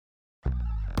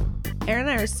Aaron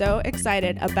and I are so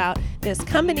excited about this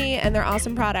company and their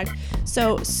awesome product.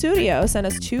 So Sudio sent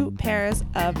us 2 pairs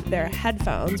of their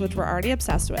headphones, which we're already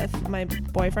obsessed with. My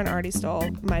boyfriend already stole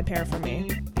my pair from me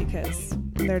because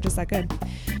they're just that good.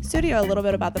 Sudio, a little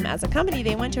bit about them as a company,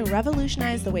 they want to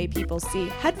revolutionize the way people see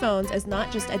headphones as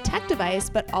not just a tech device,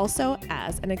 but also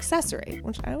as an accessory,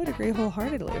 which I would agree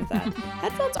wholeheartedly with that.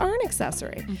 Headphones are an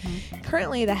accessory.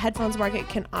 Currently, the headphones market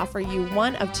can offer you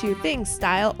one of 2 things,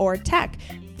 style or tech.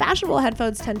 Fashionable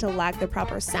headphones tend to lack the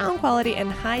proper sound quality,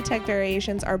 and high-tech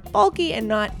variations are bulky and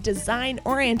not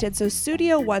design-oriented, so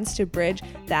Sudio wants to bridge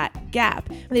that gap.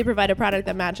 They provide a product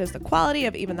that matches the quality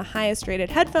of even the highest-rated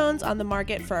headphones on the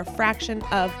market for a fraction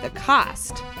of the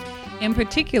cost. In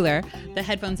particular, the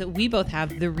headphones that we both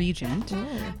have, the Regent,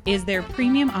 is their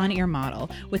premium on-ear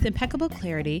model with impeccable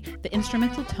clarity, the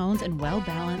instrumental tones, and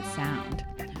well-balanced sound.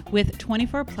 With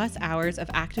 24 plus hours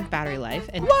of active battery life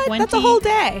and That's a whole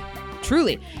day.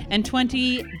 Truly. And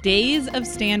 20 days of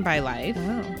standby life.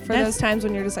 Oh, for those times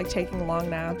when you're just like taking long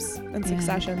naps in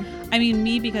succession. I mean,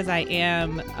 me, because I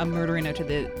am a murderino to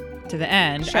the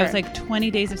end. Sure. I was like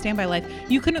 20 days of standby life.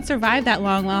 You couldn't survive that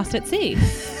long lost at sea.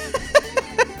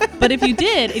 But if you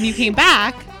did and you came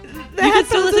back, you could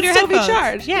still listen to your headphones. Be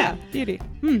charged. Yeah. Beauty.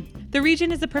 The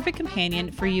Regent is the perfect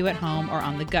companion for you at home or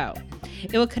on the go.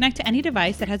 It will connect to any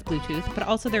device that has Bluetooth, but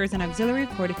also there is an auxiliary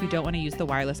cord if you don't want to use the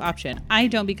wireless option. I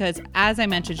don't because, as I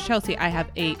mentioned to Chelsea, I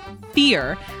have a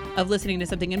fear of listening to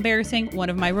something embarrassing, one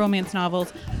of my romance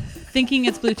novels, thinking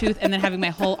it's Bluetooth, and then having my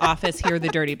whole office hear the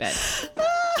dirty bit.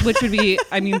 Which would be,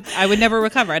 I mean, I would never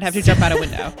recover. I'd have to jump out a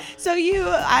window. So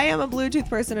I am a Bluetooth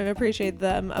person and appreciate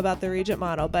them about the Regent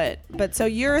model, but so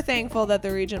you're thankful that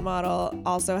the Regent model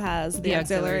also has the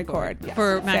auxiliary cord. Yes.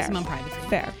 For maximum privacy.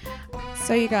 Fair.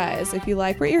 So you guys, if you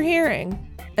like what you're hearing,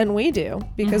 and we do,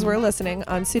 because we're listening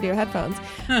on Sudio headphones,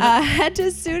 head to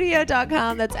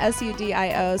Sudio.com, that's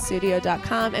Sudio,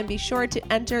 Sudio.com, and be sure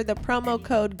to enter the promo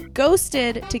code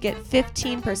GHOSTED to get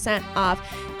 15% off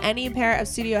any pair of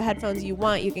Sudio headphones you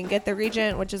want. You can get the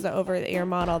Regent, which is the over-the-ear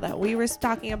model that we were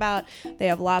talking about. They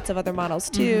have lots of other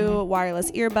models too, wireless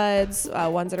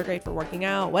earbuds, ones that are great for working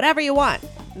out, whatever you want,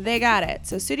 they got it.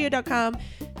 So Sudio.com,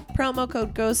 promo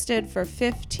code GHOSTED for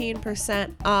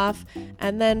 15% off,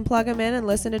 and then plug them in and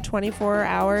listen to 24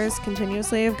 hours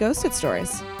continuously of Ghosted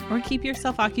stories. Or keep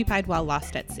yourself occupied while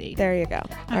lost at sea. There you go.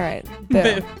 All right.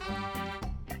 Boom.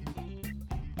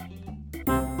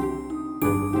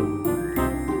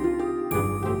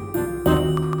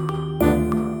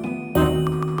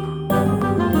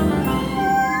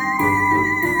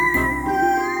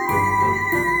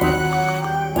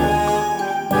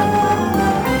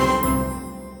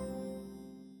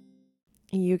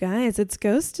 You guys, it's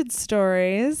Ghosted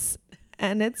Stories,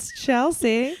 and it's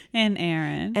Chelsea. And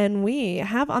Aaron. And we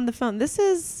have on the phone, this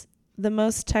is the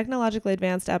most technologically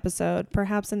advanced episode,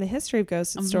 perhaps in the history of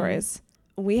Ghosted Stories.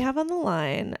 We have on the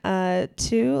line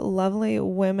 2 lovely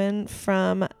women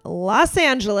from Los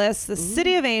Angeles, the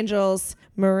City of Angels,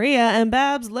 Maria and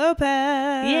Babs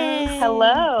Lopez. Yay.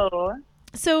 Hello.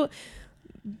 So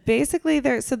basically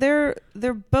they're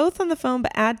both on the phone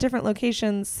but at different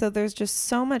locations, so there's just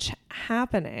so much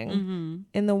happening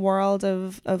in the world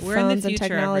of phones and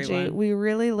technology. Everyone. We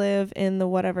really live in the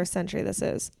whatever century this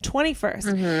is,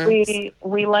 21st.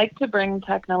 We like to bring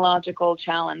technological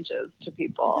challenges to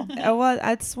people. Oh, well,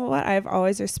 that's what I've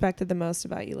always respected the most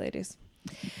about you ladies.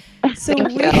 So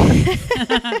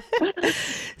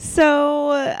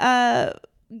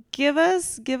give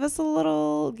us a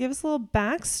little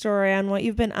backstory on what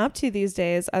you've been up to these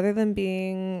days, other than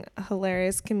being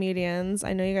hilarious comedians.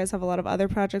 I know you guys have a lot of other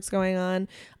projects going on.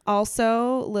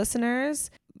 Also, listeners,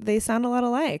 they sound a lot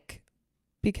alike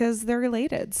because they're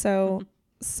related. So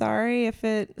sorry if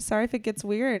it gets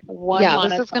weird.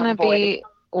 This is going to be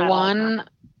one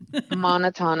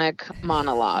monotonic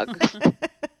monologue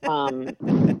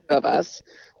of us.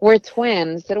 We're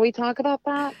twins. Did we talk about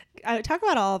that? Talk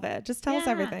about all of it. Just tell us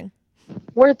everything.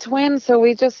 We're twins, so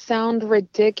we just sound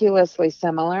ridiculously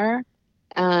similar.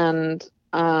 And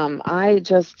I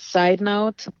just, side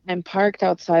note, I'm parked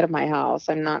outside of my house.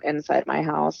 I'm not inside my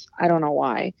house. I don't know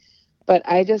why. But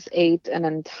I just ate an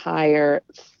entire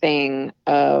thing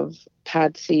of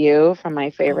pad see ew from my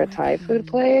favorite Thai food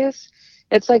place.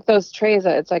 It's like those trays.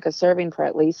 It's like a serving for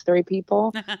at least 3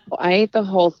 people. Well, I ate the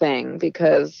whole thing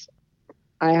because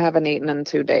I haven't eaten in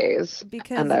 2 days.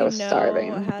 And I was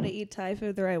starving. How to eat Thai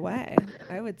food the right way,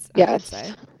 I would say. Yes.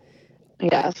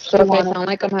 So if I sound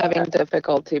like I'm having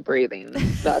difficulty breathing,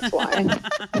 that's why.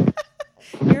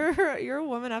 You're a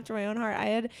woman after my own heart. I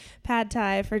had pad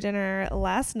Thai for dinner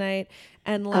last night,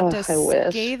 and left Oh, I wish.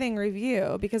 scathing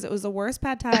review because it was the worst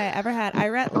pad thai I ever had. I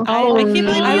Oh, I can't believe you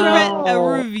read a no.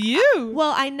 review.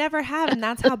 well, I never have, and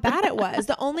that's how bad it was.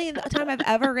 The only time I've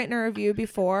ever written a review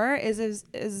before is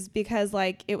because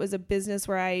like it was a business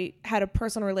where I had a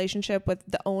personal relationship with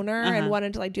the owner and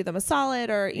wanted to like do them a solid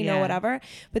or you know whatever.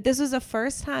 But this was the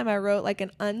first time I wrote like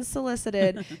an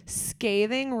unsolicited,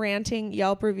 scathing, ranting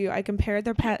Yelp review. I compared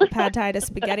their pad thai to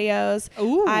SpaghettiOs.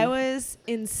 Ooh. I was Oh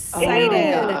my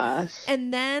incited, gosh.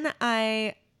 and then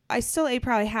I still ate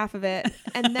probably half of it.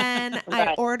 And then I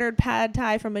Right. ordered pad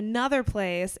thai from another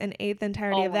place and ate the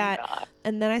entirety Oh of my that. God.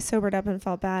 And then I sobered up and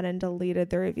felt bad and deleted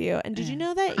the review. And did you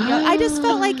know that? I just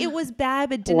felt like it was bad,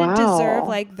 but didn't deserve Wow.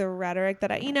 like the rhetoric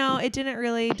that it didn't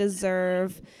really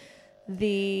deserve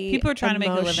the People are trying to make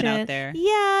a living out emotion. there.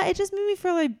 Yeah, it just made me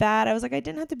feel really bad. I was like, I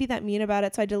didn't have to be that mean about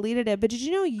it, so I deleted it. But did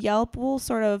you know Yelp will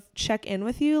sort of check in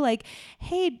with you, like,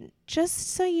 hey,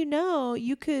 just so you know,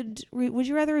 you could would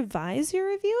you rather revise your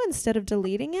review instead of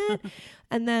deleting it?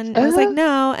 And then I was like,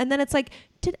 no. And then it's like,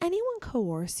 did anyone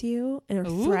coerce you or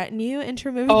threaten you into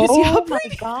removing this Oh Yelp my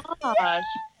review? gosh.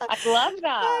 I love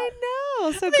that. I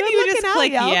know. So Then good you looking just out,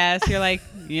 click Yelp. yes. You're like,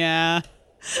 yeah.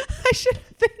 I should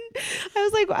have been. I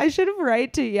was like, I should have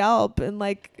write to Yelp and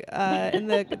like in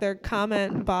their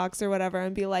comment box or whatever,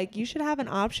 and be like, you should have an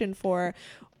option for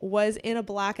was in a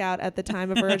blackout at the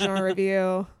time of original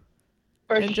review,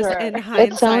 For and sure. just in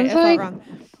hindsight, sounds I felt like- wrong.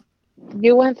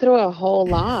 You went through a whole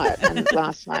lot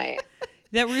last night.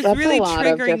 That was That's a really lot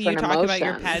of triggering you different talk about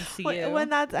your emotions. pad CU. When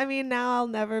that's, I mean, now I'll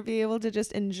never be able to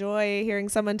just enjoy hearing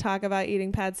someone talk about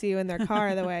eating pad see ew in their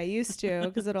car the way I used to,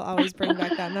 because it'll always bring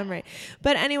back that memory.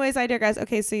 But anyways, I digress.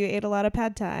 Okay, so you ate a lot of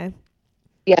pad thai.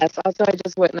 Yes. Also, I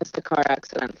just witnessed a car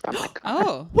accident from my car.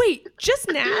 Oh. Wait,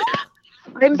 just now?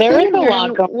 I'm There sitting is a here lot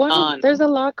and going on. There's a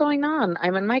lot going on.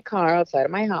 I'm in my car outside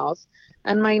of my house,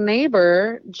 and my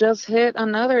neighbor just hit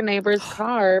another neighbor's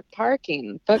car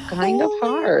parking, but kind of Holy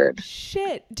hard.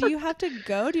 Shit. Do you have to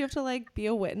go? Do you have to like be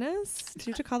a witness? Do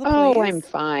you have to call the police? Oh, I'm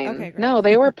fine. Okay, great. No,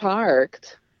 they were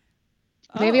parked.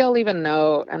 Maybe Oh. I'll leave a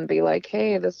note and be like,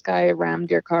 hey, this guy rammed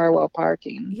your car while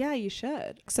parking. Yeah, you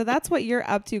should. So that's what you're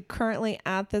up to currently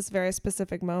at this very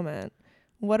specific moment.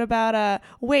 What about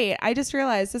wait, I just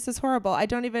realized this is horrible. I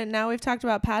don't even, now we've talked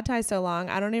about pad thai so long,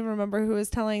 I don't even remember who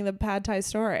was telling the pad thai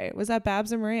story. Was that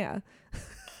Babs or Maria?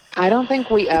 I don't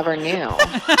think we ever knew.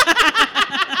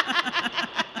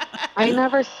 I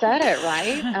never said it,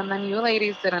 right? And then you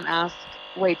ladies didn't ask.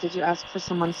 Wait, did you ask for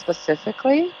someone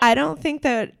specifically? I don't think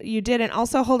that you did. And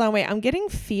also, hold on, wait, I'm getting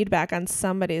feedback on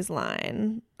somebody's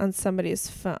line, on somebody's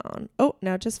phone. Oh,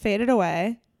 now it just faded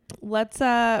away. Let's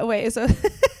wait,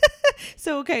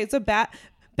 so okay, so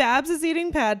Babs is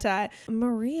eating pad thai.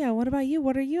 Maria, what about you?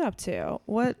 What are you up to?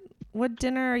 What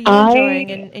dinner are you enjoying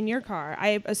in your car?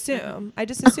 I just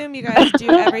assume you guys do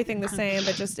everything the same,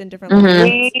 but just in different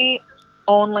locations. We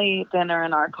only eat dinner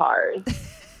in our cars.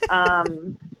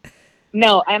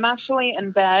 No, I'm actually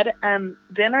in bed, and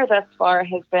dinner thus far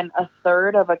has been a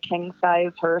third of a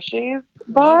king-size Hershey's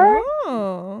bar.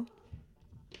 Oh,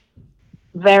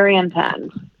 Very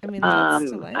intense. I mean,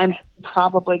 that's delightful. I'm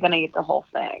probably going to eat the whole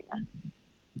thing.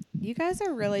 You guys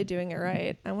are really doing it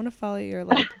right. I want to follow your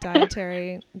like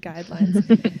dietary guidelines.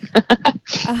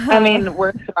 I mean,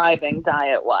 we're thriving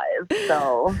diet-wise,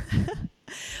 so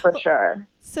for sure.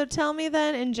 So tell me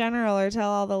then in general, or tell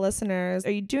all the listeners,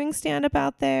 are you doing stand-up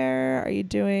out there? Are you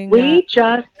doing... We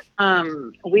just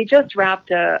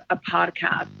wrapped a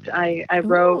podcast. I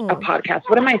wrote a Ooh. podcast.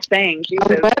 What am I saying?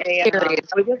 Jesus. web series.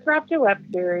 We just wrapped a web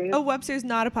series. Oh, web series,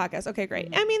 not a podcast. Okay, great.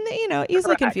 I mean,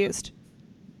 easily Correct. confused.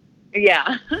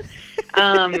 Yeah.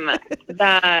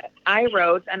 That I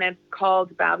wrote, and it's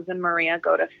called Babs and Maria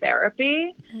Go to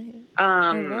Therapy.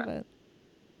 I love it.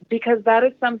 Because that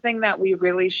is something that we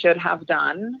really should have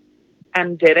done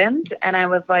and didn't. And I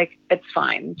was like, it's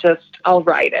fine. Just, I'll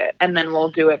write it and then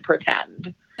we'll do it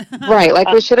pretend. Right. Like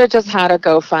we should have just had a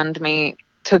GoFundMe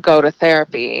to go to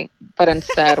therapy, but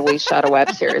instead we shot a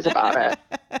web series about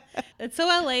it. It's so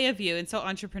LA of you and so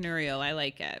entrepreneurial. I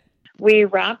like it. We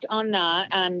wrapped on that,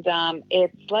 and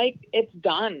it's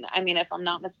done. I mean, if I'm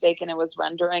not mistaken, it was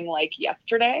rendering like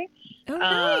yesterday. Oh,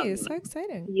 nice. So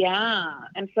exciting. Yeah.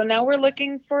 And so now we're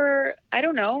looking for, I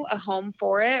don't know, a home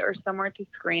for it or somewhere to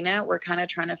screen it. We're kind of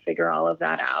trying to figure all of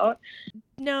that out.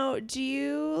 Now, do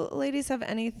you ladies have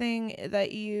anything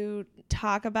that you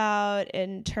talk about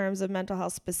in terms of mental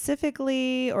health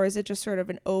specifically, or is it just sort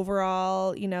of an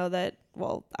overall, that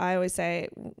well, I always say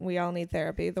we all need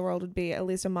therapy. The world would be at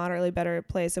least a moderately better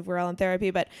place if we're all in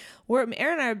therapy. But Aaron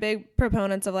and I are big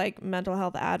proponents of like mental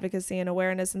health advocacy and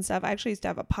awareness and stuff. I actually used to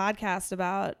have a podcast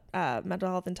about mental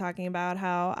health and talking about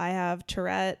how I have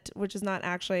Tourette, which is not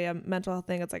actually a mental health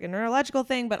thing. It's like a neurological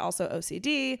thing, but also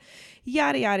OCD,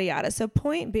 yada, yada, yada. So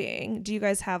point being, do you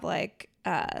guys have like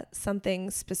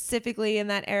something specifically in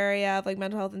that area of like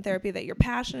mental health and therapy that you're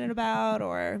passionate about,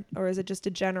 or is it just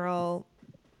a general,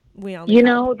 we all need You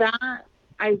help? know, that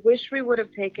I wish we would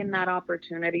have taken that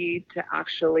opportunity to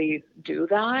actually do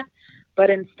that. But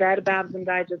instead, Babs and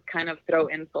I just kind of throw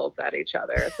insults at each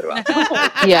other throughout the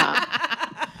whole Yeah.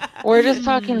 We're just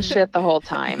talking shit the whole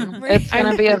time. It's going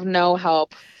to be of no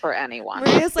help for anyone.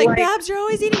 Maria's like, Like- Babs, you're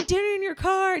always eating dinner in your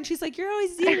car. And she's like, you're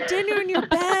always eating dinner in your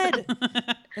bed.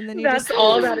 And then you That's just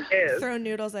all that it is. throw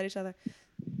noodles at each other.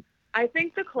 I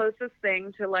think the closest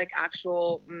thing to like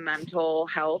actual mental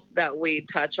health that we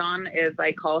touch on is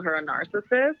I call her a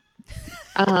narcissist,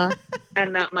 Uh-huh.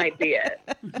 and that might be it.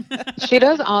 She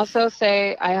does also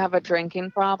say I have a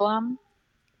drinking problem.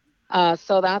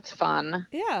 So that's fun.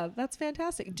 Yeah, that's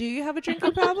fantastic. Do you have a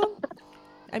drinking problem?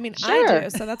 I mean, I Sure. do,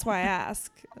 so that's why I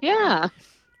ask. Yeah.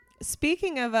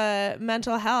 Speaking of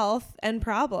mental health and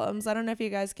problems, I don't know if you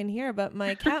guys can hear, but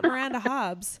my cat Miranda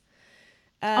Hobbs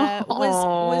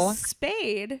was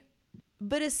spayed,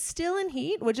 but is still in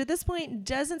heat, which at this point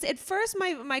doesn't. At first,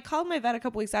 my called my vet a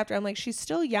couple weeks after. I'm like, she's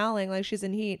still yowling like she's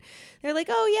in heat. They're like,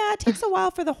 oh yeah, it takes a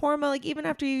while for the hormone. Like even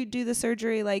after you do the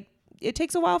surgery, like it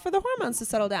takes a while for the hormones to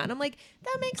settle down. I'm like,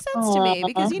 that makes sense to me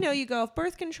because you go off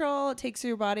birth control. It takes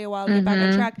your body a while to get back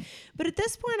on track. But at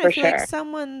this point, I For feel like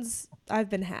sure. I've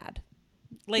been had.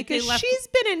 Like Because they left she's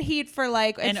been in heat for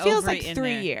like, it an feels ovary like in 3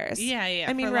 there. years. Yeah,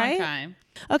 I mean, for a long right? time.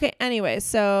 Okay, anyway,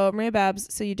 so Maria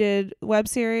Babs, so you did web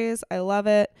series. I love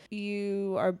it.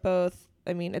 You are both,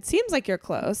 I mean, it seems like you're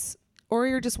close, or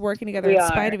you're just working together We in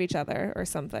spite are. of each other or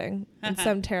something in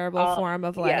some terrible form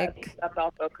of Yes, like. that's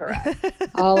also correct.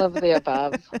 All of the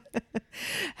above.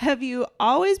 Have you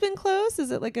always been close?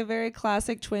 Is it like a very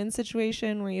classic twin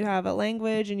situation where you have a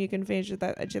language and you can finish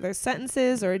each other's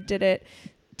sentences, or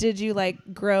did you like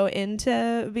grow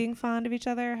into being fond of each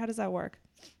other? How does that work?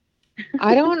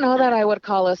 I don't know that I would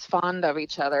call us fond of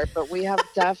each other, but we have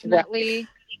definitely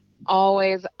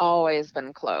always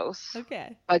been close.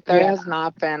 Okay. Like there Yeah. has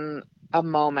not been a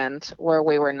moment where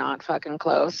we were not fucking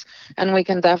close. And we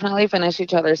can definitely finish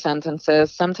each other's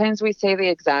sentences. Sometimes we say the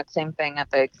exact same thing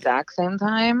at the exact same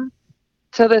time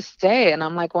to this day. And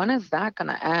I'm like, when is that going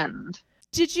to end?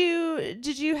 Did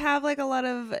you have like a lot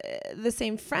of the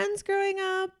same friends growing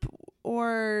up,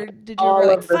 or did you All ever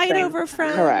like of the fight same over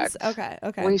friends? Correct.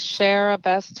 Okay. We share a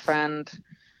best friend.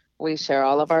 We share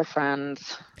all of our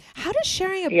friends. How does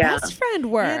sharing a Yeah. best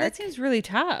friend work? Yeah, that seems really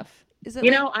tough. Is it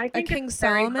You like know, I a think King it's a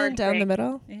very Solomon hard down the thing.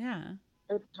 middle? Yeah.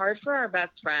 It's hard for our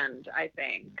best friend, I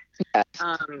think. Yes.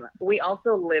 We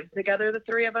also lived together, the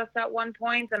three of us, at one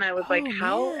point, and I was like, Oh,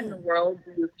 how man. in the world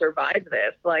do you survive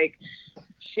this? Like,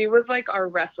 she was like our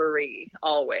referee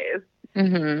always,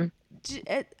 Mm-hmm.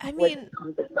 I which mean,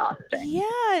 sounds exhausting. yeah,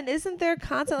 and isn't there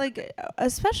constant like,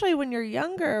 especially when you're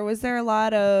younger, was there a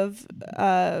lot of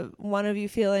one of you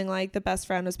feeling like the best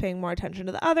friend was paying more attention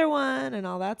to the other one and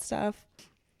all that stuff?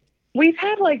 We've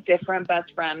had like different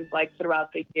best friends like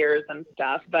throughout the years and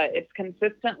stuff, but it's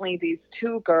consistently these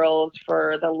two girls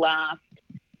for the last,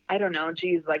 I don't know,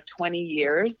 like 20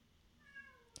 years.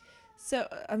 So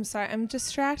I'm sorry, I'm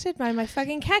distracted by my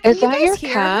fucking cat. Is Can that you your guys hear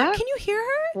her? cat? Can you hear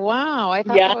her? Wow. I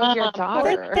thought Yeah, that was your poor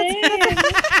daughter.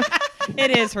 thing.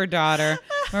 It is her daughter,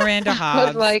 Miranda I Hobbs.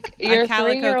 was like, your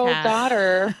calico 3-year-old cat.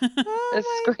 daughter Oh is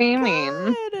my screaming.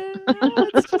 God. No,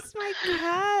 it's just my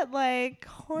cat, like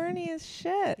horny as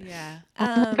shit. Yeah.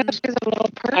 She's a little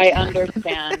person. I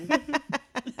understand.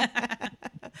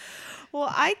 Well,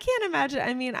 I can't imagine.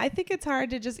 I mean, I think it's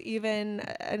hard to just even,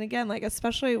 and again, like,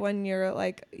 especially when you're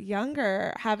like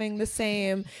younger, having to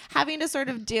sort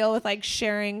of deal with like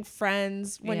sharing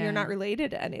friends when Yeah. you're not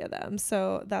related to any of them.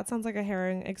 So that sounds like a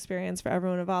harrowing experience for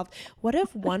everyone involved. What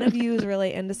if one of you is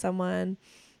really into someone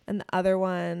and the other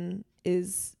one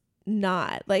is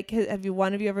not? Like, have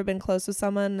one of you ever been close with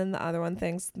someone and the other one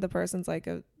thinks the person's like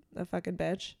a fucking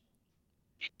bitch?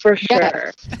 For sure.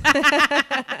 Yes.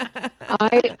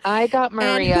 I got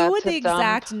Maria And who would to the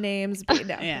exact names be?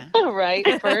 No. Yeah. dump,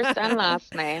 right, first and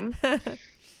last name.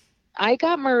 I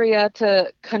got Maria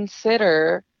to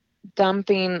consider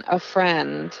dumping a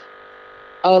friend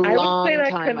a I long would say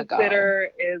that time ago. consider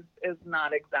is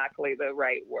not exactly the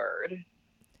right word.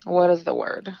 What is the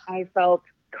word? I felt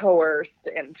coerced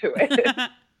into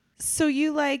it. So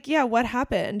you like, yeah, what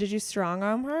happened? Did you strong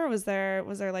arm her? Was there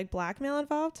like blackmail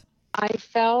involved? I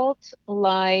felt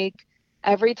like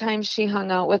every time she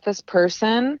hung out with this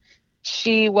person,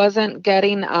 she wasn't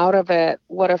getting out of it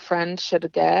what a friend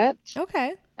should get.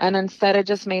 Okay. And instead, it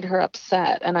just made her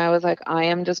upset. And I was like, I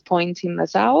am just pointing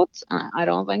this out. I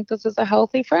don't think this is a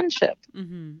healthy friendship.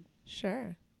 Mm-hmm.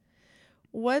 Sure.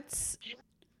 What's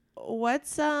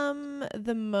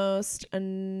the most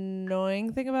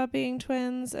annoying thing about being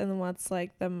twins, and what's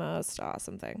like the most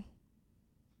awesome thing?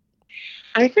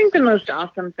 I think the most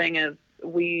awesome thing is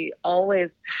we always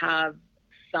have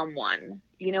someone.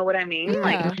 You know what I mean? Yeah.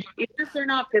 Like, even if they're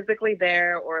not physically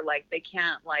there, or like they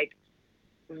can't like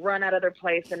run out of their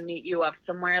place and meet you up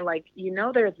somewhere, like, you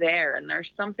know, they're there, and there's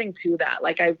something to that.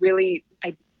 Like,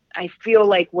 I feel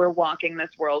like we're walking this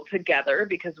world together,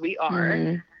 because we are.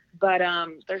 Mhm. But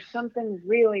there's something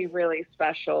really, really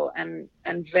special and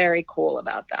very cool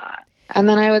about that. And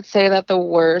then I would say that the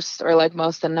worst or like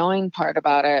most annoying part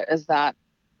about it is that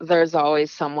there's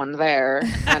always someone there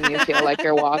and you feel like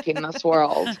you're walking this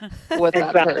world with that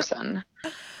Exactly. person.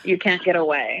 You can't get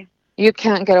away. You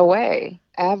can't get away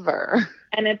ever.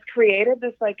 And it's created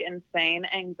this like insane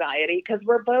anxiety, because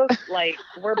we're both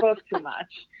too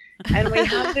much. And we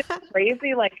have this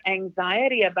crazy like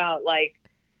anxiety about like,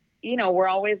 you know, we're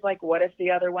always like, what if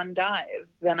the other one dies?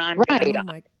 Then I'm Right. gonna Oh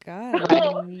my god.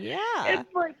 die. Yeah.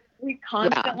 It's like we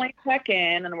constantly check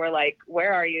in, and we're like,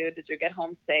 where are you? Did you get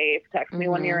home safe? Text me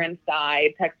when Mhm. you're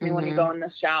inside. Text me when you Mhm. go in the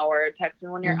shower. Text me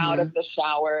when you're out of the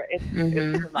shower. It's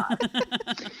Mhm. too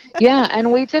much. Yeah,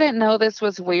 and we didn't know this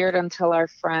was weird until our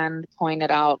friend pointed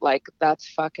out, like, that's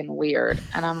fucking weird.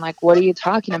 And I'm like, what are you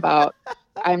talking about?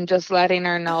 I'm just letting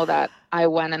her know that I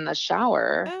went in the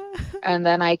shower and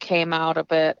then I came out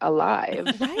of it alive.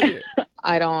 Right.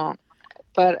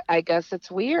 But I guess it's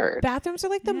weird. Bathrooms are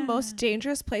like the Yeah. most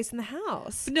dangerous place in the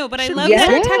house. No, but I Should love we that.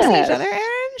 start texting Yes. each other,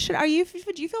 Erin?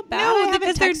 Would you feel bad? I No, haven't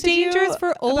because they're texted you dangerous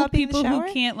for old about being in the people who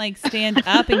shower? can't like stand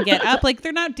up and get up. Like,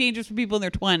 they're not dangerous for people in their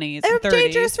 20s They're and 30s.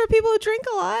 dangerous for people who drink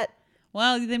a lot.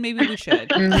 Well, then maybe we should.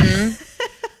 Mhm.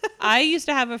 I used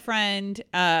to have a friend,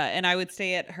 and I would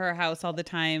stay at her house all the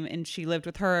time, and she lived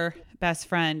with her best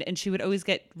friend, and she would always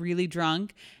get really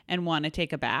drunk and want to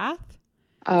take a bath.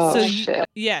 Oh, So shit.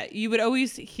 you would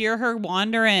always hear her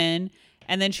wander in,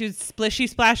 and then she would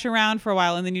splash around for a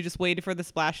while, and then you just waited for the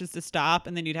splashes to stop,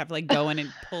 and then you'd have to like go in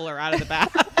and pull her out of the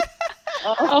bath.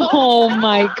 Oh,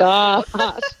 my gosh.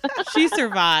 She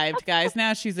survived, guys.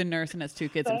 Now she's a nurse and has 2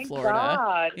 kids in Thank Florida.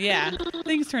 God. Yeah,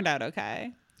 things turned out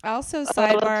okay. Also, that's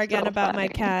sidebar again so about my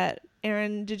funny. cat.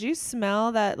 Erin, did you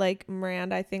smell that? Like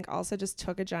Miranda, I think also just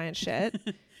took a giant shit.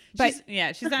 But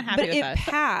She's not happy but with it us.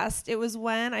 passed. It was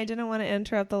when I didn't want to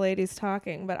interrupt the ladies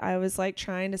talking, but I was like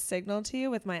trying to signal to you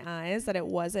with my eyes that it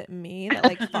wasn't me that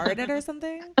like farted or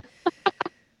something.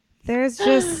 There's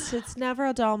just, it's never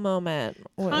a dull moment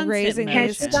Constant raising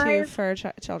these motion. two fur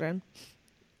children.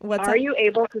 What's Are up? you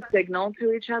able to signal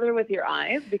to each other with your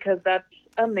eyes? Because that's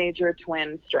a major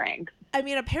twin strength. I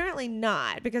mean, apparently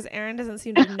not, because Erin doesn't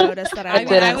seem to notice that I I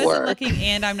didn't wasn't work. looking,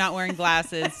 and I'm not wearing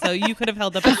glasses, so you could have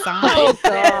held up a sign, Oh,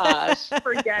 gosh.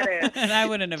 Forget it. and I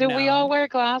wouldn't have Do known. we all wear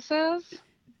glasses?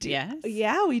 Yes.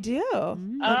 Yeah, we do.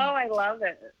 Mm. Oh, I love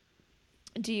it.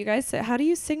 Do you guys, how do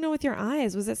you signal with your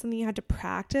eyes? Was it something you had to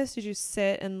practice? Did you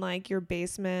sit in like your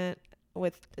basement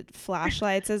with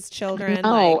flashlights as children?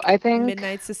 No, like I think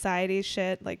Midnight Society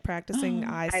shit, like practicing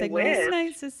eye I signals? wish.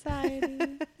 Nice society.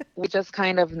 we just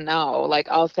kind of know. Like,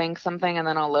 I'll think something and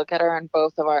then I'll look at her and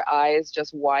both of our eyes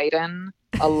just widen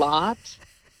a lot.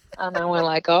 And then we're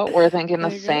like, oh, we're thinking the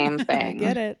There you go. same I thing.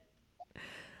 get it.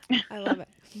 I love it.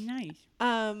 Nice.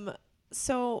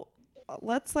 So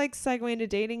let's like segue into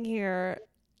dating here,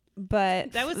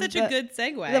 but That was such a good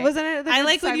segue. That wasn't it. I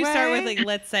like when you start with like,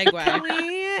 let's Can segue.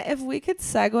 we, if we could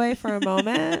segue for a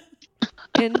moment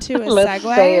into a Let's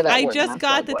segue? say that I we're just not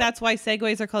got that segue. that's why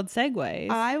segues are called segues.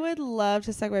 I would love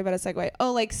to segue about a segue.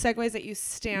 Oh, like segues that you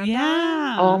stand on?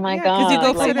 Yeah. Oh my Yeah, god! 'cause you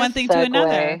go from like one thing to segue.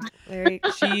 another. There you go.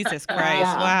 Jesus Christ.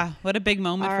 Yeah. Wow. What a big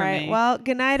moment All for right. me. Well,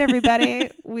 good night, everybody.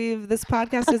 This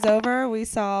podcast is over. We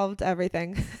solved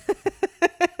everything.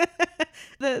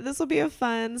 This will be a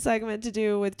fun segment to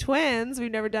do with twins.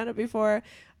 We've never done it before.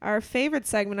 Our favorite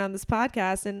segment on this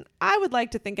podcast, and I would like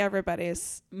to think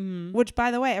everybody's, which, by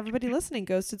the way, everybody listening,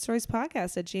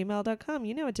 ghostedsoriespodcast@gmail.com.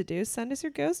 You know what to do. Send us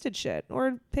your ghosted shit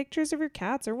or pictures of your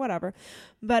cats or whatever.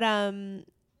 But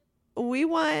we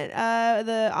want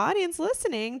the audience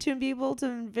listening to be able to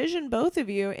envision both of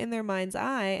you in their mind's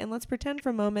eye, and let's pretend for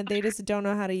a moment they just don't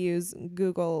know how to use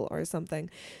Google or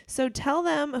something. So tell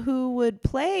them who would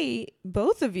play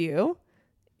both of you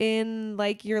in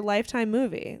like your Lifetime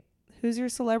movie. Who's your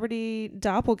celebrity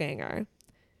doppelganger?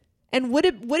 And would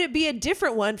it be a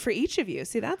different one for each of you?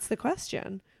 See, that's the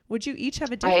question. Would you each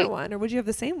have a different one, or would you have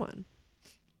the same one?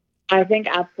 I think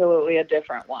absolutely a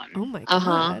different one. Oh my Uh-huh.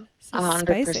 God. So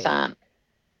spicy. 100%.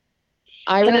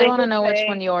 I And really I want to would know which say-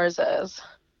 one yours is.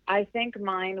 I think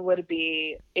mine would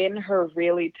be, in her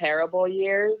really terrible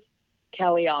years,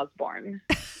 Kelly Osbourne.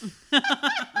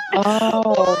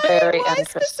 Oh, very Why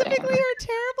interesting. specifically her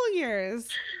terrible years?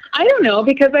 I don't know,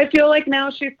 because I feel like now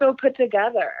she's so put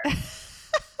together.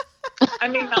 I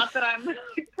mean, not that I'm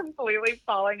completely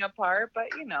falling apart, but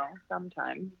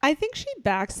sometimes. I think she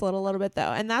backslid a little bit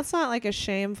though, and that's not like a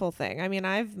shameful thing. I mean,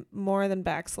 I've more than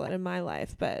backslid in my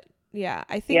life, but yeah,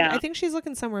 I think she's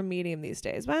looking somewhere medium these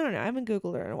days. But I don't know. I haven't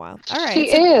Googled her in a while. All right,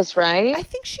 She is, right? I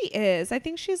think she is. I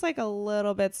think she's like a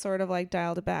little bit sort of like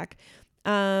dialed it back.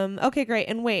 Okay, great.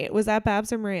 And wait, was that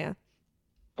Babs or Maria?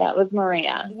 That was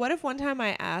Maria. What if one time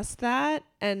I asked that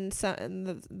and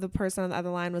the person on the other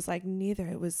line was like, neither,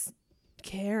 it was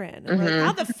Karen. And we're like,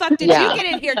 how the fuck did you get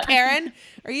in here, Karen?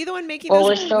 Are you the one making Well,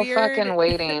 those we're still weird fucking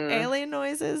waiting. alien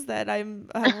noises that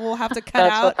we'll have to cut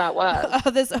That's out? what that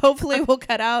was. This hopefully we'll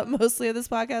cut out mostly of this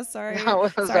podcast. Sorry. That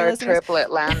was Sorry, our listeners.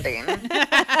 triplet landing.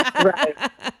 Right.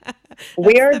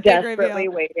 We are the big desperately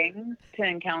reveal. waiting to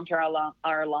encounter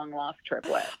our long lost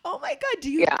triplet. Oh my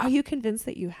God. Are you convinced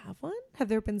that you have one? Have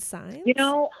there been signs?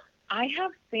 I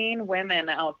have seen women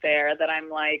out there that I'm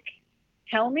like,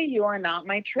 tell me you are not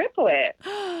my triplet.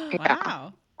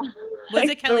 Wow. Was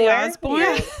I it Kelly swear. Osbourne?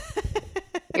 Yeah.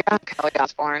 Yeah, Kelly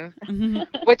Osbourne. Mhm.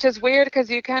 Which is weird because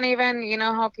you can't even,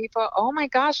 how people, oh my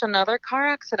gosh, another car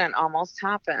accident almost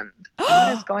happened.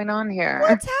 What is going on here?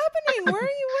 What's happening? Where are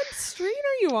you? What street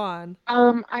are you on?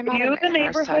 I'm Are at you an the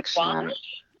neighborhood intersection.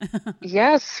 watch?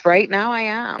 Yes, right now I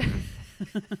am.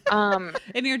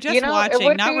 And you're just You know, it watching,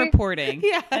 would not be- reporting.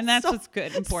 Yeah, And that's so- what's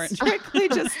good, important. Strictly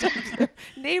just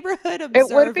neighborhood It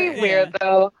observer. would be weird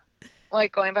though,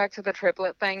 like going back to the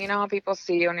triplet thing, how people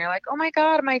see you and you're like, oh my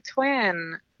God, my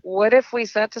twin. What if we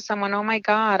said to someone, oh my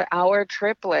God, our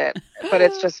triplet, but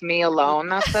it's just me alone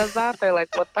that says that? They're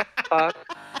like, what the fuck?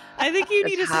 I think you It's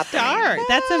need to happening. start.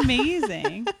 That's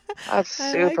amazing. That's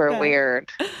I like super that. weird.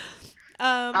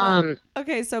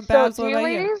 Okay, so So Babs, do what you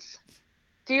about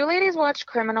you? ladies watch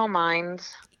Criminal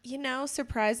Minds?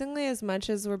 Surprisingly, as much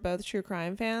as we're both true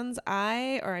crime fans,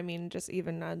 just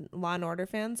even Law and Order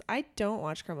fans, I don't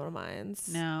watch Criminal Minds.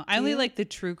 No, I only like the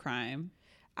true crime.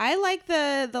 I like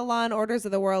the Law and Orders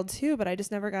of the world too, but I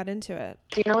just never got into it.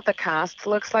 Do you know what the cast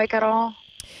looks like at all?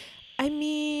 I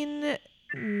mean,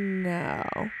 no.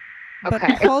 Okay. But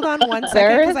hold on one second,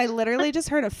 There because is- I literally just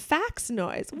heard a fax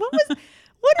noise. How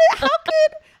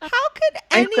could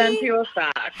I any sent you a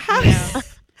fax. how,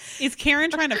 Is Karen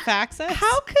trying to fax us?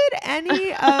 how could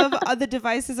any of the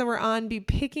devices that we're on be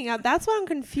picking up? That's what I'm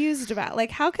confused about. Like,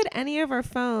 how could any of our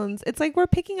phones? It's like we're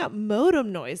picking up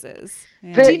modem noises.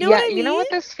 Yeah. Do you know what I You know what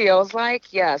mean? this feels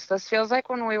like? Yes, this feels like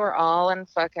when we were all in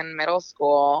fucking middle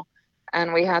school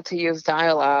and we had to use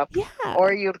dial-up. Yeah.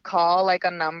 Or you'd call like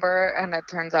a number and it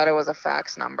turns out it was a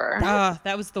fax number. Oh,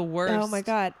 that was the worst. Oh my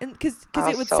God. And because Oh,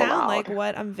 it would so sound loud. like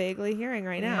what I'm vaguely hearing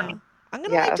right now. Yeah. I'm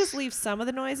gonna like just Yes. leave some of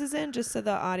the noises in just so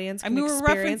the audience I can mean, we're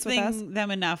experience with us. referencing them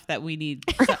enough that we need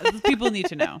people need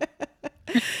to know.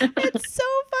 It's so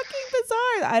fucking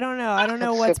bizarre. I don't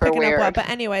know It's what's super picking up what. weird. But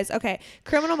anyways, okay.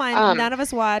 Criminal Minds, none of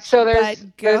us watch. So but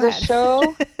go there's a ahead.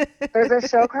 show there's a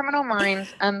show Criminal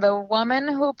Minds, and the woman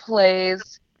who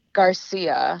plays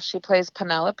Garcia, she plays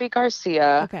Penelope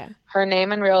Garcia. Okay. Her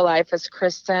name in real life is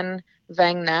Kristen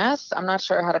Van Ness. I'm not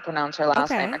sure how to pronounce her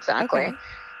last Okay, name exactly. okay.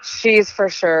 She's for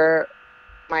sure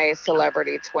my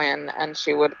celebrity twin, and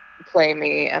she would play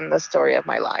me in the story of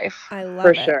my life. I love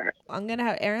For it. sure. I'm gonna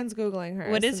have Aaron's googling her.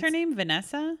 What is her since- name?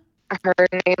 Vanessa? Her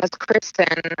name is Kristen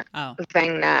Oh.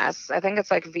 Van Ness. I think it's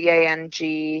like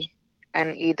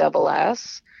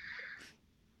VANGNESS.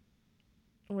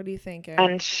 What do you think,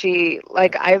 Aaron? And she,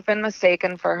 like, I've been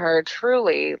mistaken for her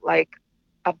truly, like,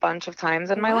 a bunch of times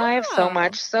in my life, so Wow.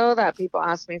 much so that people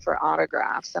ask me for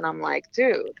autographs, and I'm like,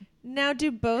 dude. Now,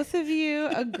 do both of you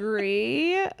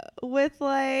agree with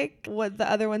like what the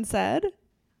other one said?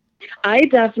 I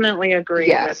definitely agree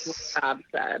Yes. with what Bob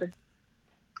said.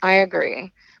 I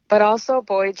agree. But also,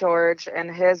 Boy George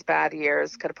in his bad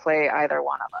years could play either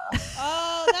one of us.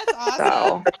 Oh, that's awesome.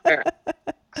 So, For sure.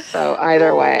 so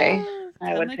either way.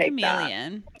 I I'm would a take that.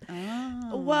 chameleon.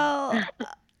 Oh. Well,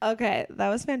 okay, that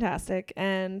was fantastic,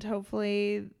 and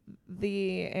hopefully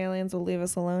the aliens will leave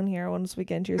us alone here once we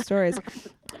get into your stories.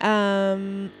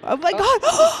 Oh my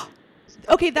God!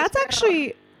 Okay, that's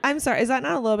actually. I'm sorry. Is that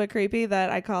not a little bit creepy that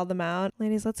I called them out,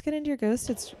 ladies? Let's get into your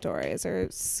ghosted stories or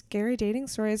scary dating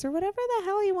stories or whatever the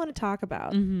hell you want to talk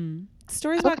about. Mm-hmm.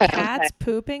 stories about Okay. cats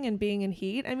pooping and being in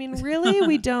heat. I mean, really,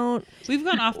 we don't. We've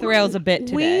gone off the rails a bit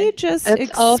today. We just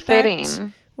It's all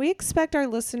fitting. We expect our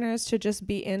listeners to just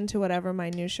be into whatever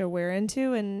minutia we're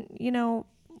into, and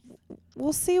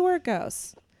we'll see where it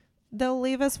goes. They'll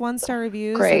leave us 1-star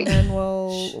reviews, Great. and then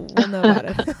we'll know about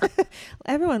it.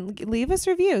 Everyone, leave us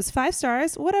reviews, 5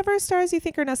 stars, whatever stars you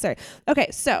think are necessary. Okay,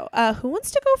 so who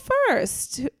wants to go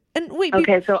first? And wait,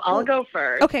 Okay, so I'll go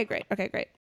first. Okay, great.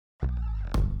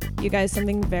 You guys,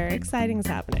 something very exciting is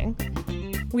happening.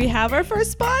 We have our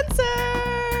first sponsor.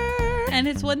 And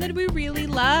it's one that we really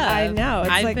love. I know.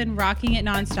 I've been rocking it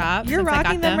nonstop. You're since I got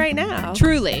rocking them right now.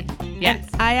 Truly. Yes.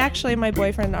 And my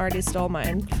boyfriend already stole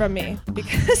mine from me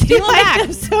because he Steal 'em liked back.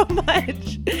 them so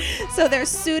much. So they're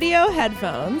studio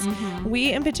headphones. Mm-hmm.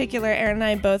 We, in particular, Aaron and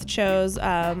I both chose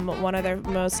one of their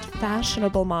most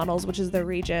fashionable models, which is the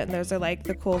Regent. And those are like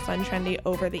the cool, fun, trendy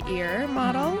over-the-ear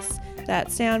models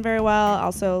that sound very well.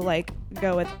 Also, like,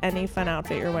 go with any fun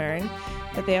outfit you're wearing.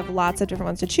 But they have lots of different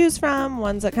ones to choose from.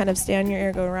 Ones that kind of stay on your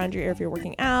ear, go around your ear if you're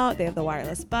working out. They have the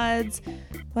wireless buds.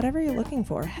 Whatever you're looking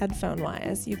for,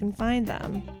 headphone-wise, you can find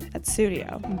them at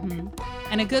Studio. Mm-hmm.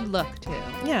 And a good look, too.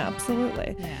 Yeah,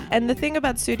 absolutely. Yeah. And the thing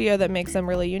about Studio that makes them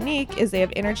really unique is they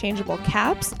have interchangeable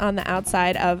caps on the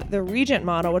outside of the Regent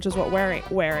model, which is what we're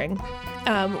wearing.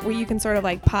 Where you can sort of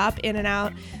like pop in and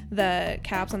out the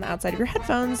caps on the outside of your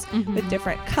headphones with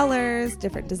different colors,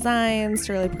 different designs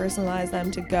to really personalize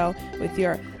them to go with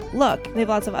your look. They have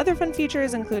lots of other fun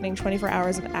features, including 24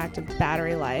 hours of active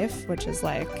battery life, which is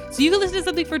like... So you can listen to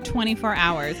something for 24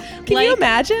 hours. Can you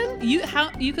imagine? You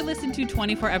could listen to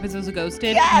 24 episodes of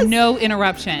Ghosted, Yes! no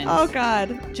interruptions. Oh,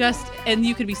 God. And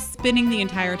you could be spinning the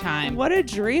entire time. What a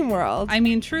dream world. I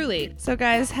mean, truly. So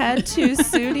guys, head to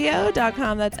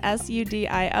studio.com. That's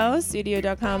SUDIO,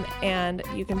 studio.com, and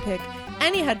you can pick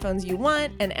any headphones you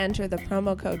want and enter the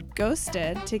promo code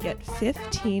GHOSTED to get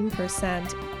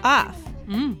 15% off.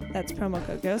 That's promo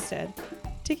code GHOSTED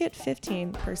to get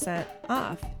 15%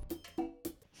 off.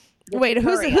 Wait,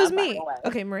 Maria, who's by me? the way.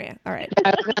 Okay, Maria. All right. I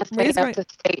was going to say Maria's you have to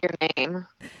state your name.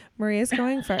 Maria's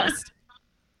going first.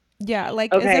 Yeah,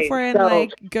 like as Okay, if we're in so-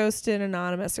 like Ghosted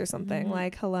Anonymous or something.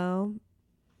 Like, hello,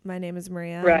 my name is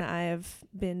Maria Right. and I have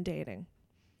been dating.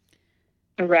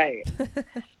 Right.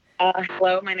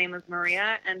 Hello, my name is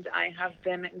Maria, and I have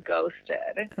been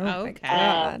ghosted. Oh my Okay.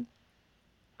 God.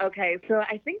 Okay, so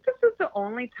I think this is the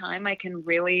only time I can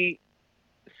really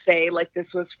say like this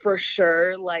was for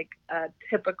sure like a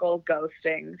typical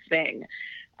ghosting thing.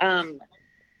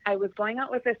 I was going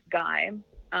out with this guy.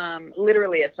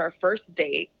 Literally, it's our first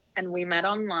date, and we met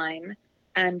online.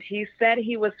 And he said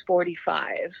he was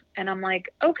 45. And I'm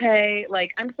like, okay,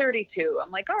 like I'm 32. I'm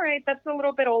like, all right, that's a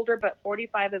little bit older, but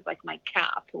 45 is like my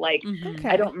cap. Like, Okay.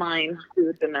 I don't mind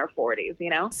dudes in their 40s, you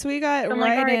know? So we got So I'm like,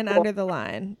 right all right, in cool. under the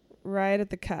line, right at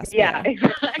the cusp. Yeah,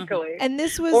 exactly. And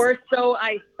this was. Or so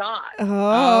I thought. Oh.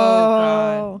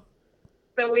 God.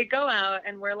 So we go out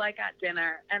and we're like at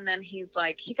dinner, and then he's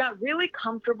like, he got really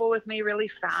comfortable with me really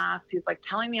fast. He's like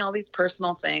telling me all these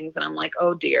personal things, and I'm like,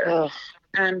 oh dear. Ugh.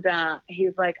 And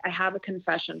he's like, I have a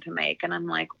confession to make. And I'm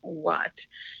like, what?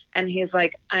 And he's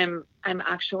like, I'm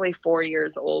actually 4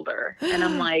 years older. And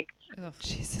I'm like, Ugh.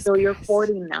 Jesus. so you're Christ.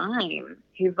 49?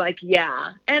 He's like,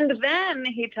 yeah. And then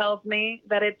he tells me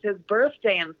that it's his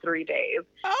birthday in 3 days.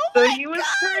 Oh So my he was God.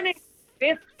 turning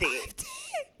 50.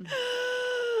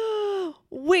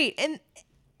 Wait, and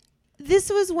this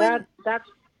was when That's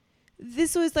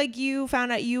this was like you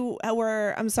found out you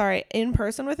were, I'm sorry, in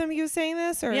person with him. He was saying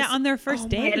this, or Yeah, on their first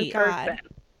Oh my date. in God. person.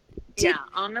 Yeah,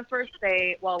 on the first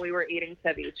date while we were eating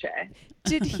ceviche.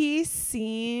 Did he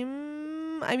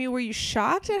seem? I mean, were you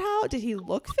shocked at how? Did he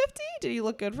look 50? Did he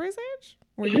look good for his age?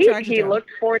 Were you attracted He to him? looked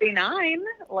 49.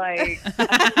 Like,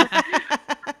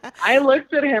 I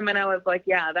looked at him and I was like,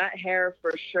 yeah, that hair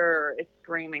for sure is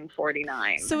screaming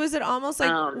 49. So was it almost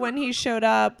like when he showed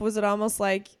up? Was it almost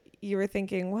like you were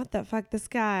thinking, "What the fuck? This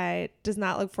guy does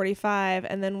not look 45."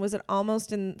 And then was it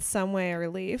almost in some way a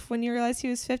relief when you realized he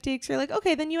was 50? Because you're like,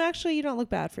 okay, then you don't look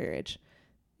bad for your age.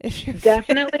 If you're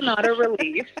Definitely not a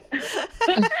relief.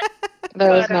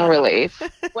 There was no relief.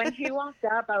 When he walked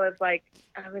up, I was like,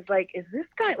 is this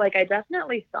guy, like, I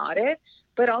definitely thought it,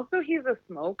 but also he's a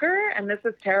smoker and this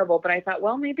is terrible. But I thought,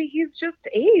 well, maybe he's just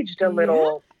aged a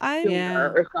little sooner Yeah.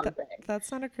 or something.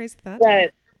 That's not a crazy thought.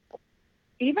 But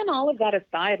even all of that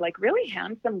aside, like really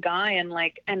handsome guy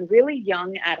and really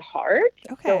young at heart.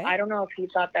 Okay. So I don't know if he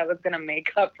thought that was going to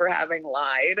make up for having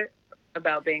lied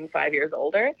about being 5 years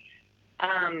older.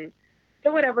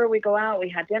 So whatever, we go out, we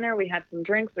had dinner, we had some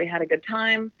drinks, we had a good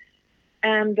time.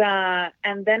 And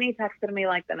then he texted me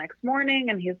like the next morning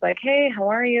and he's like, hey, how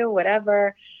are you?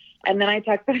 Whatever. And then I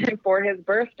texted him for his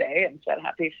birthday and said,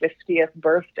 happy 50th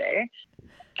birthday.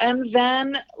 And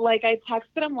then, like, I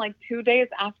texted him, like, 2 days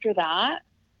after that.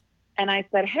 And I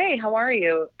said, hey, how are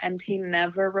you? And he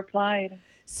never replied.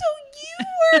 So you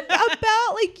were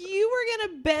about, like, you were going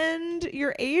to bend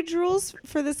your age rules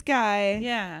for this guy.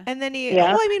 Yeah. And then he,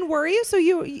 Yeah. well, I mean, were you? So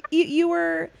you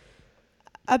were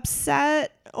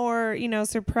upset or, you know,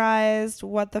 surprised,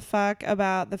 what the fuck,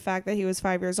 about the fact that he was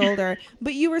 5 years older,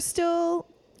 but you were still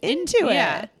into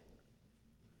Yeah. it.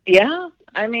 Yeah.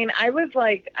 I mean, I was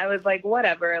like,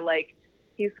 whatever. Like,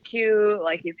 he's cute.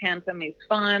 Like, he's handsome. He's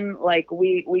fun. Like,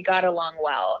 we got along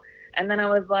well. And then I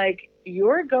was like,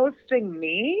 you're ghosting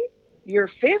me? You're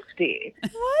 50.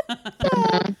 What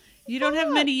the You don't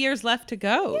have many years left to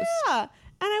ghost. Yeah. And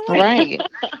I went, Right.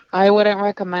 I wouldn't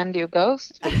recommend you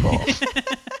ghost people.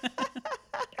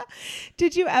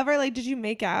 did you ever, like, did you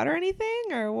make out or anything?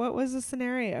 Or what was the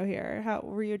scenario here? How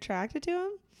were you attracted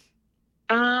to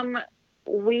him?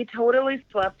 We totally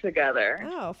slept together.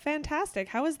 Oh, fantastic.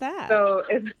 How was that? So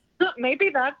maybe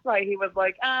that's why he was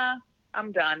like,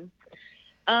 I'm done.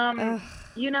 Ugh.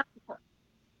 You know,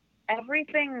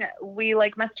 everything, we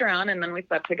like messed around and then we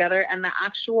slept together, and the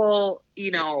actual,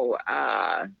 you know,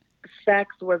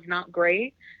 sex was not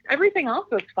great. Everything else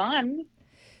was fun.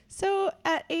 So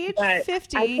at age But I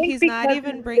 50, think he's not because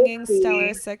even he's bringing 50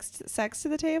 stellar sex to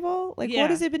the table? Like, Yeah. what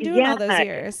has he been doing all those Yeah.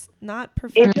 years? Not It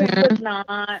perfecting just was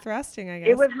not. thrusting, I guess.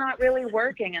 It was not really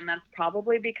working, and that's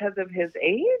probably because of his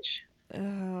age.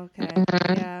 Oh, okay.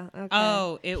 Yeah. Okay.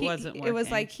 Oh, it wasn't working. It was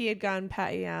like he had gone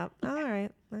yeah. All right.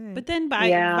 But then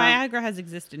Yeah. Viagra has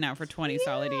existed now for 20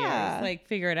 solid Yeah. years. Like,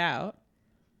 figure it out.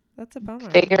 That's a bummer.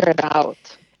 Figure it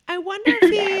out. I wonder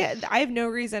if I have no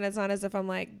reason. It's not as if I'm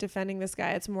like defending this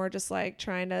guy. It's more just like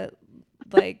trying to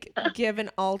like give an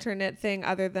alternate thing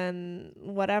other than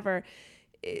whatever.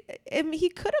 He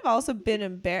could have also been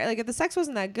embarrassed. Like, if the sex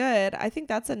wasn't that good, I think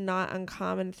that's a not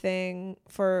uncommon thing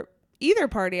for either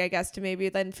party, I guess, to maybe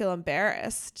then feel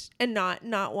embarrassed and not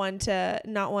want to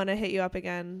hit you up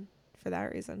again for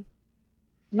that reason.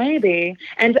 Maybe.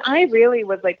 And I really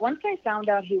was like, once I found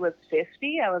out he was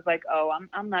 50, I was like, oh,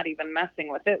 I'm not even messing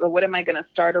with it. But what am I going to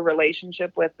start a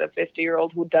relationship with a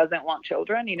 50-year-old who doesn't want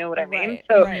children? You know what I mean? Right,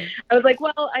 So right. I was like,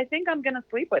 well, I think I'm going to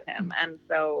sleep with him. And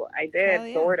so I did, Hell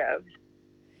yeah. sort of.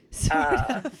 Sort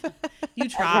of. You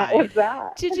And that tried. was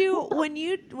that. Did you when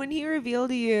he revealed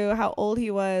to you how old he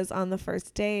was on the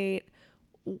first date?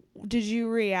 Did you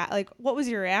react? Like, what was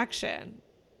your reaction?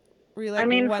 Were you like, I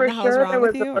mean, what for the hell's sure wrong there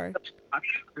was with a you? look Or of shock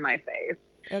on my face.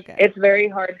 okay, It's very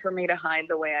hard for me to hide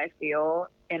the way I feel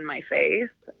in my face.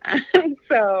 And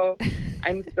so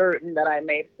I'm certain that I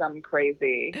made some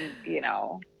crazy, you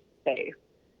know, face.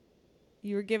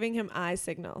 you were giving him eye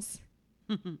signals.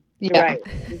 Yeah. Right.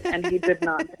 And he did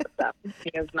not get them.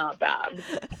 He is not bad.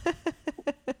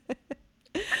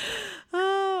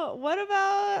 Oh, what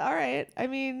about? All right. I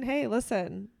mean, hey,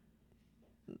 listen.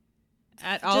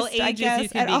 At all Just, I ages, guess, you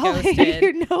can at be all ghosted.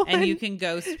 ages, no And you one- can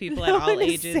ghost people no at all one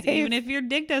is ages, safe. even if your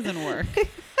dick doesn't work.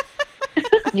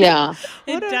 Yeah.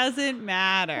 It What a- doesn't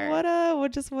matter. What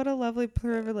a lovely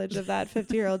privilege of that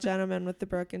 50-year-old gentleman with the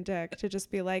broken dick to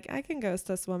just be like, I can ghost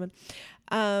this woman.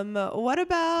 What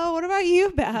about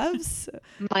you, Babs?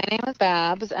 My name is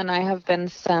Babs, and I have been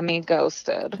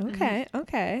semi-ghosted.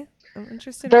 Okay. I'm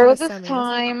interested. There in was what a this semi is.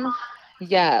 time,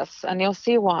 yes, and you'll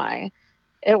see why.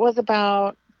 It was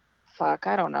about,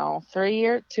 I don't know, 3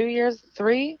 years, 2 years,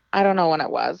 3? I don't know when it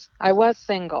was. I was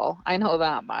single. I know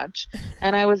that much.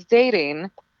 And I was dating.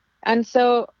 And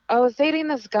so I was dating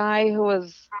this guy who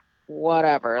was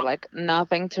whatever, like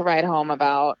nothing to write home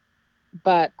about.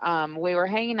 But we were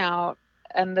hanging out,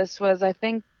 and this was, I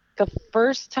think, the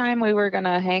first time we were going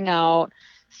to hang out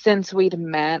since we'd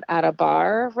met at a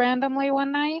bar randomly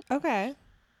one night. Okay.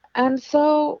 And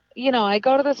so, you know, I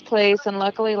go to this place, and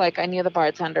luckily, like, I knew the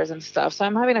bartenders and stuff. So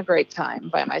I'm having a great time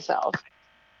by myself.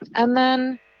 And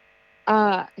then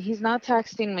he's not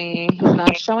texting me. He's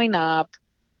not showing up.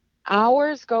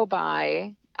 Hours go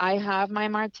by. I have my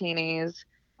martinis.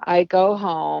 I go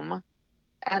home.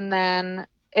 And then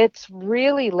it's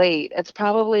really late. It's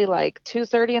probably like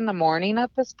 2:30 in the morning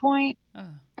at this point. Oh.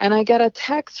 And I get a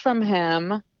text from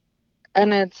him,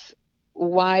 and it's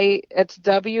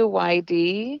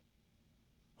WYD,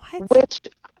 What? which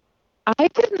I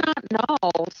did not know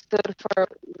stood for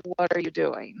 "What are you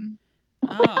doing?"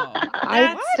 Oh.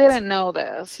 I That's didn't know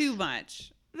this. too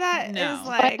much. That is No.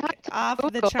 like I had to off the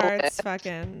Google charts, it.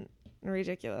 fucking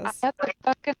ridiculous. I had to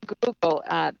fucking Google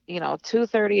at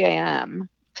 2:30 a.m.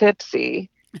 tipsy.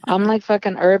 I'm like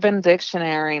fucking Urban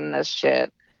Dictionarying this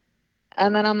shit.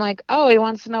 And then I'm like, oh, he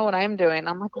wants to know what I'm doing.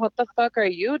 I'm like, what the fuck are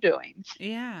you doing?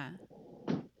 Yeah.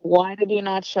 Why did you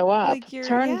not show up? Like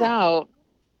Turns out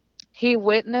he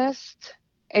witnessed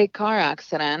a car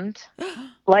accident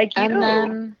Like you. and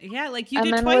then Yeah, like you and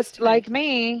did then twice was today. like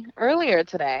me earlier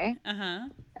today, Uh-huh.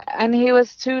 and he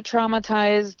was too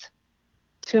traumatized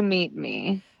to meet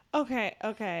me. Okay.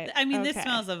 Okay. I mean, this okay.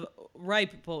 smells of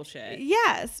ripe bullshit.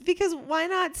 Yes, because why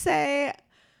not say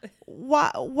why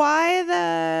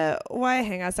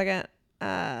hang on a second.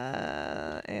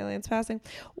 Aliens passing.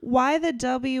 Why the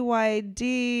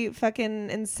WYD fucking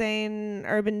insane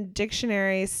urban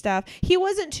dictionary stuff? He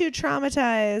wasn't too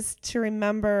traumatized to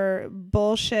remember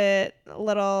bullshit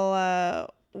little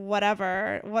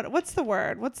whatever. What's the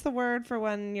word? What's the word for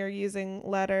when you're using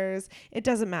letters? It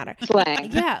doesn't matter. Slang.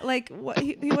 Yeah, like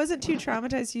he wasn't too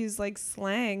traumatized to use like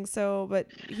slang, so but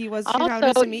he was too Also,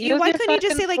 traumatized to meet you. use Why your couldn't you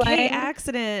just say fucking like, "Hey, slang.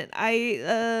 accident. I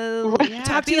Yeah,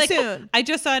 talk to be you like, soon." I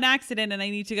just saw an accident and I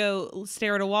need to go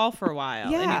stare at a wall for a while.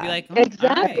 And you'd be Yeah. like, oh, all right.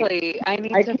 Exactly. I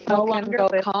need I to can no fucking longer go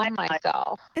live calm my life.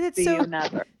 myself. And it's See so you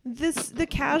never. the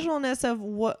casualness of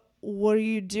what are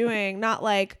you doing? Not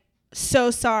like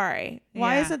so sorry.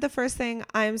 Why Yeah. isn't the first thing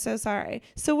I'm so sorry?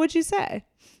 So what'd you say?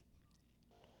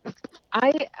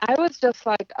 I was just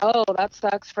like, oh, that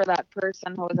sucks for that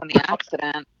person who was in the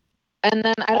accident. And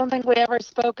then I don't think we ever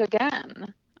spoke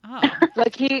again. Oh.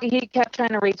 Like he kept trying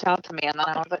to reach out to me, and then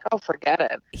I was like, oh, forget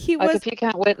it. He Like was if you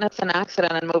can't witness an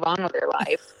accident and move on with your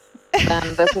life,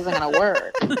 then this isn't gonna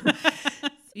work.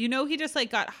 You know, he just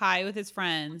like got high with his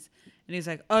friends and he's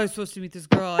like, oh, I was supposed to meet this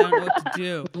girl. I don't know what to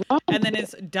do. And then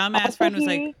his dumbass friend was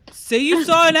like, say you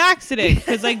saw an accident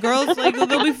because like girls, like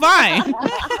they'll be fine.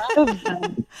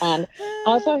 And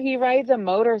also, he rides a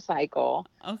motorcycle.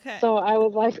 Okay. So I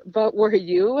was like, but were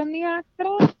you in the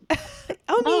accident?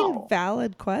 I mean, No.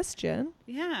 valid question.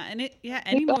 Yeah. And any He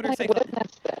only motorcycle.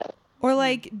 witnessed it. Or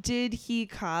like, did he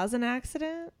cause an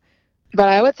accident? But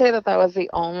I would say that was the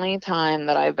only time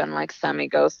that I've been like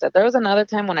semi-ghosted. There was another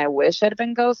time when I wish I'd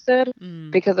been ghosted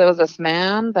because it was this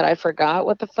man that I forgot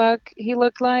what the fuck he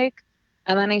looked like.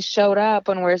 And then he showed up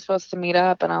when we were supposed to meet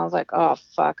up, and I was like, oh,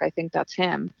 fuck, I think that's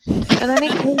him. And then he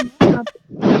came up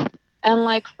and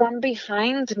like from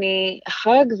behind me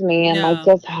hugs me and like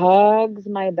just hugs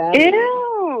my belly.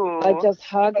 Ew. Like just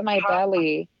hugged my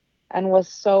belly and was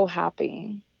so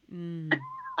happy.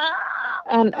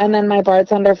 And then my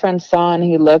bartender friend saw, and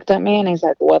he looked at me and he's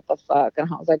like, what the fuck?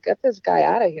 And I was like, get this guy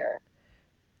out of here.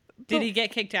 Did he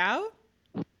get kicked out?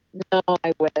 No,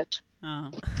 I wish. Oh.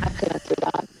 I couldn't do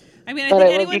that. I mean, I But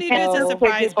think it anyone was who does a so-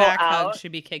 surprise People back hug out.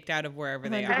 should be kicked out of wherever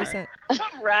they are. 100%.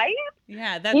 Right?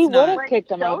 Yeah, that's He would not. have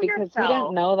kicked him out show because he yourself.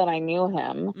 didn't know that I knew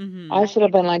him. Mhm. I should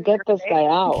have been like, get this guy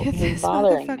out. Get He's this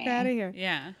bothering motherfucker me. out of here.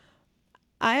 Yeah.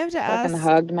 I have to Fucking ask.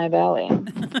 hugged my belly.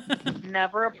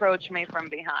 Never approach me from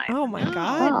behind. Oh my No.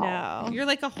 God, Wow. no. You're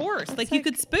like a horse. It's Like you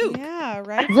could spook. Yeah,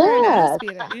 right for an ass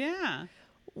beater. Yeah.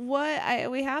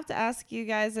 We have to ask you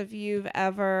guys if you've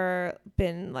ever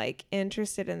been like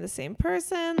interested in the same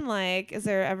person. Like, has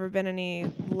there ever been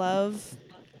any love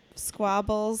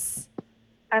squabbles?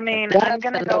 I mean, Yes, I'm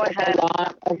going to and go there was ahead a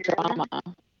lot of drama.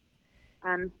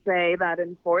 and say that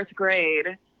in 4th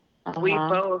grade, we Uh-huh.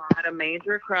 both had a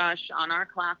major crush on our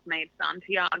classmate,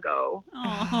 Santiago.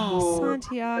 Oh.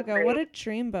 Santiago, what a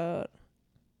dreamboat.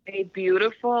 A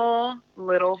beautiful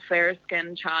little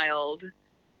fair-skinned child.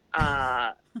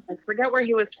 I forget where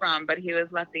he was from, but he was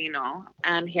Latino.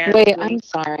 And he had Wait, I'm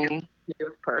sorry. he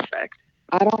was perfect.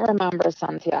 I don't remember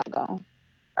Santiago.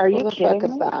 Are Who you the kidding fuck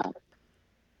is me? that?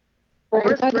 Are you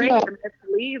 4th talking grade about? in Miss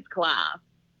Lee's class.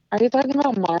 Are you talking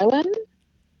about Marlon?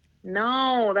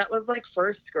 No, that was like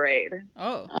 1st grade.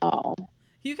 Oh. Oh,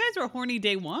 You guys were horny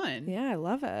day one. Yeah, I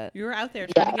love it. You were out there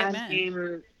trying to get I men.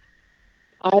 mean,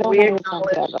 I don't we know who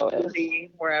acknowledged Santiago is.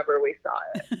 beauty wherever we saw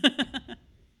it.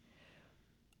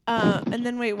 And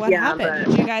then wait, what Yeah, happened?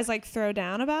 but- Did you guys like throw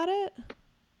down about it?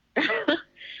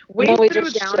 we No, we threw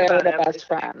just down shared about a best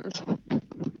everything. friend.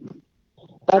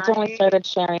 That's when we started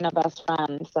sharing a best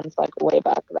friend since like way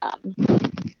back then.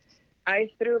 I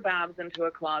threw Babs into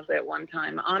a closet one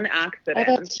time on Oh, accident,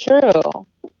 that's true.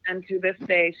 and to this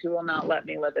day, she will not let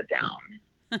me live it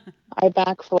down. I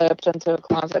backflipped into a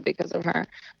closet because of her.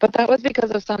 But that was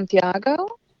because of Santiago?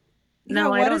 Yeah,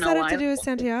 No, I what don't does that know have to why. do with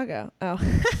Santiago? Oh.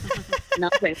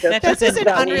 Nothing. That's That's just an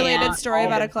Yeah. unrelated story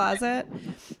about a closet.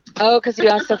 Oh, because you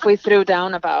asked if we threw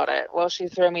down about it. Well, she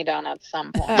threw me down at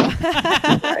some point.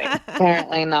 Oh.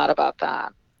 Apparently not about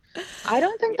that. I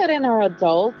don't think that in our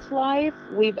adult life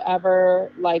we've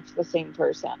ever liked the same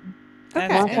person.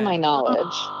 That's Not Okay. to my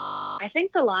knowledge. I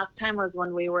think the last time was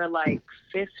when we were like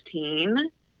 15,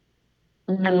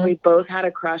 and Mhm. we both had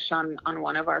a crush on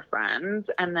one of our friends,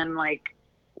 and then like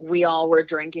we all were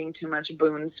drinking too much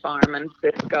Boone's Farm and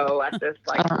Cisco at this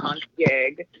like punk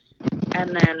gig.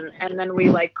 And then we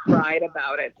like cried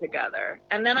about it together.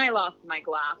 And then I lost my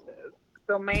glasses.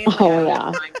 So mainly I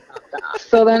was crying about that.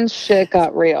 So then shit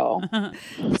got real.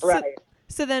 Right.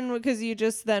 So then, because you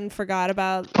just then forgot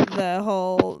about the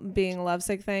whole being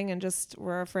lovesick thing and just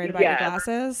were afraid about your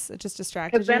glasses, it just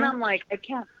distracted you. Because then I'm like, I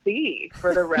can't see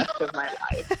for the rest of my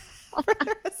life. For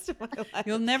the rest of my life.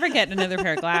 You'll never get another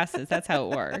pair of glasses. That's how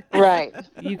it works. Right.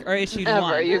 You are issued Ever.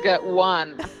 one. You get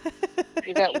one.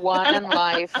 You get one in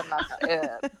life, and that's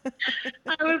it.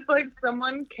 I was like,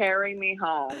 someone carry me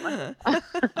home.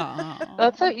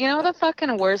 That's it. You know, the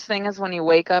fucking worst thing is when you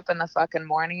wake up in the fucking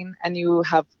morning and you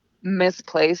have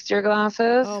misplaced your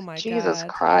glasses. Oh my Jesus God.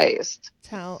 Christ.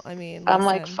 I'm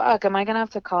like, fuck, am I gonna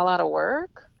have to call out of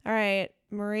work? All right,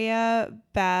 Maria,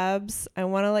 Babs, I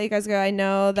want to let you guys go. I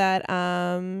know that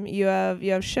you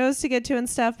have shows to get to and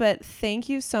stuff, but thank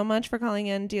you so much for calling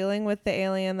in, dealing with the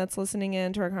alien that's listening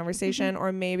in to our conversation,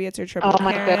 or maybe it's your triple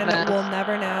Karen. We'll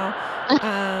never know.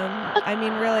 I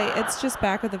mean, really, it's just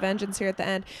back with a vengeance here at the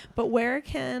end. But where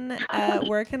can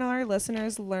our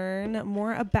listeners learn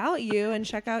more about you and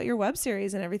check out your web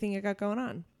series and everything you got going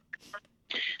on?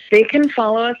 They can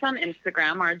follow us on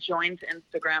Instagram, our joint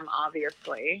Instagram,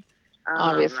 obviously.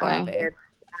 It's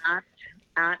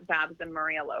at Babs and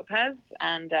Maria Lopez,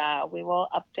 and we will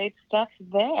update stuff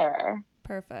there.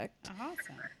 Perfect.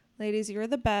 Awesome. Ladies, you're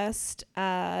the best.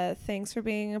 Thanks for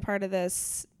being a part of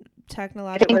this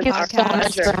technological podcast.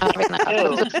 Thank you so much for having us.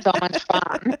 It was so much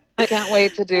fun. I can't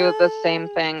wait to do the same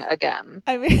thing again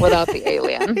without the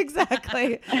alien.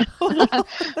 Exactly.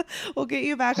 We'll get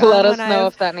you back Let us know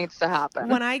if that needs to happen.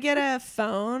 When I get a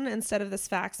phone instead of this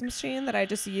fax machine that I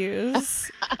just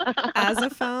use as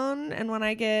a phone, and when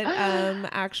I get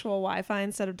actual Wi-Fi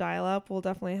instead of dial-up, we'll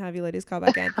definitely have you ladies call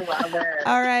back in. Love it.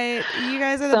 All right. You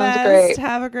guys are the Sounds best. great.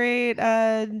 Have a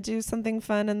great do something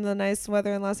fun in the nice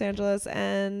weather in Los Angeles,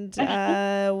 and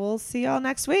we'll see y'all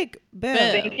next week. Boom.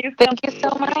 Thank you Thank you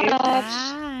so much.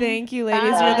 Thank you,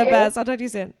 ladies. You're the best. I'll talk to you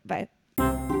soon. Bye.